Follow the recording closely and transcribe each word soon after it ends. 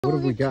What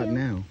have we got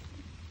now?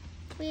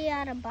 We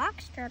got a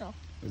box turtle.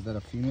 Is that a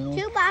female?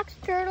 2 box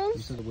turtles.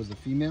 You said it was a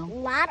female? A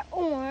lot of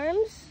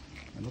arms.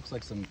 It looks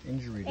like some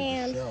injury to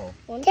And the shell.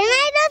 Can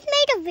I just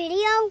make a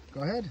video?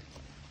 Go ahead.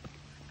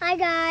 Hi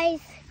guys.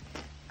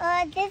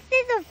 This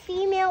is a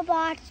female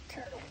box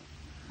turtle.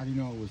 How do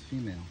you know it was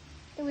female?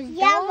 It was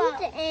yellow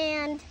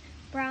and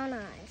brown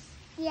eyes.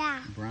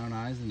 Yeah. Brown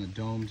eyes and a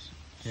domed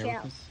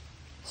carapace?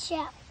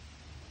 Shell.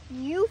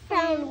 You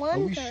found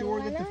one. Are we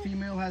sure that the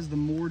female has the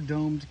more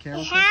domed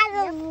carapace? It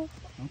has a.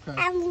 Okay.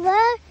 And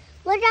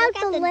look at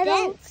the little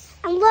dents.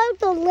 And look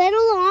the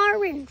little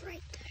orange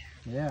right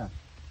there. Yeah.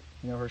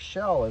 You know, her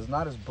shell is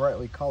not as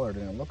brightly colored,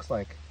 and it looks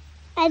like.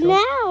 And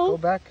Go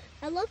back.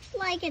 it looks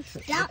like it's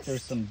Look, dust.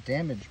 there's some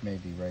damage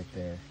maybe right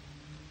there.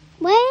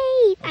 Wait,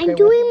 Okay, I'm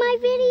doing my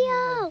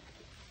video.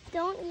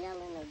 Don't yell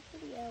in the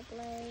video,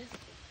 Blaze.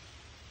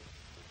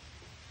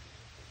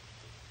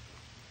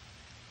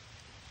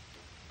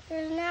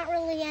 There's not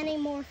really any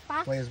more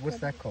foxes. Blaze, what's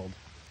that called?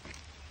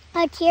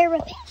 A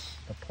carapace.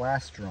 The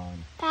plastron.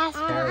 I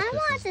Carapace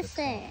want is to the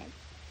say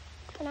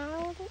it. Can I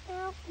hold it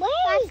now? Wait.